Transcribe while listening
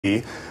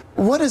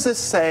What does this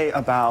say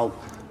about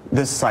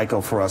this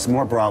cycle for us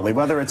more broadly,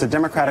 whether it's a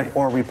Democratic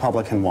or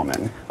Republican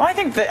woman? Well, I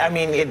think that, I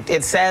mean,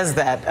 it says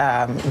that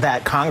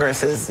that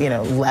Congress is,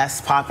 less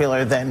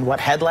popular than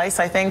what head lice,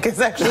 I think, is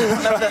actually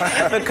one of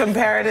the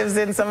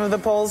comparatives in some of the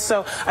polls.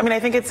 So, I mean, I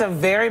think it's a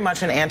very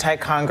much an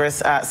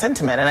anti-Congress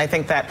sentiment, and I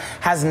think that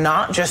has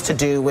not just to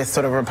do with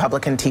sort of a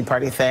Republican Tea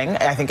Party thing.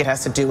 I think it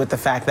has to do with the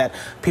fact that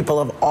people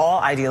of all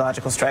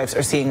ideological stripes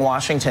are seeing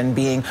Washington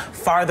being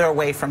farther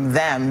away from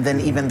them than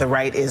even the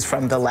right is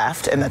from the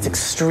left, and that's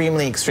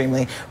extremely,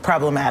 extremely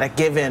problematic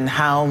given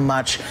how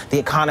much the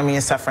economy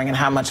is suffering and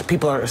how much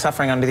people are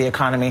suffering under the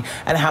economy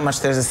and how much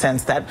there's a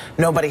sense that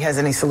nobody has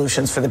any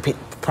solutions for the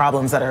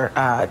problems that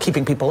are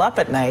keeping people up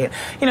at night.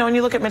 When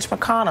you look at Mitch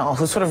McConnell,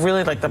 who's sort of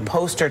really like the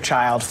poster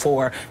child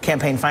for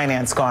campaign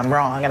finance gone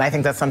wrong, and I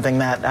think that's something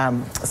that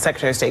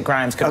Secretary of State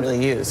Grimes could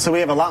really use. So we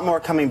have a lot more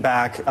coming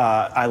back.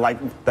 I like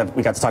that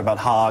we got to talk about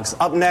hogs.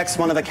 Up next,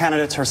 one of the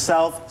candidates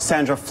herself,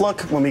 Sandra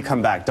Fluke, when we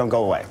come back. Don't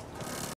go away.